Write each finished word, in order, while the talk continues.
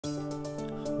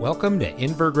Welcome to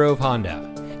Inver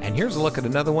Honda, and here's a look at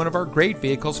another one of our great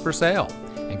vehicles for sale,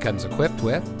 and comes equipped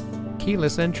with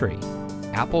keyless entry,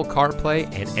 Apple CarPlay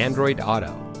and Android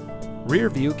Auto,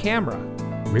 rear view camera,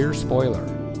 rear spoiler,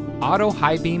 auto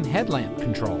high beam headlamp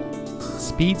control,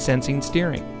 speed sensing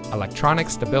steering, electronic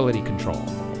stability control,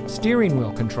 steering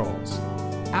wheel controls,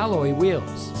 alloy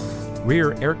wheels,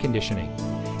 rear air conditioning,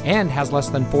 and has less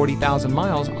than 40,000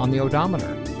 miles on the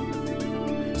odometer.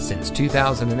 Since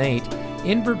 2008,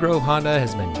 Inver Honda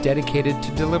has been dedicated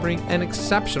to delivering an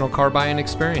exceptional car buying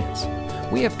experience.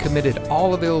 We have committed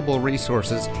all available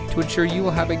resources to ensure you will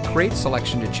have a great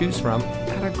selection to choose from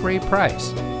at a great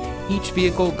price. Each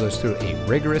vehicle goes through a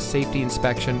rigorous safety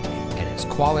inspection and is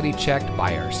quality checked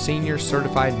by our senior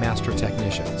certified master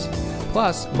technicians.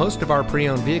 Plus, most of our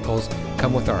pre-owned vehicles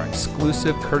come with our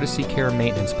exclusive Courtesy Care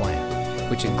maintenance plan,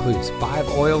 which includes 5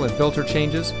 oil and filter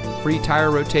changes, free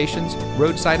tire rotations,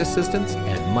 roadside assistance,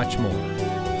 and much more.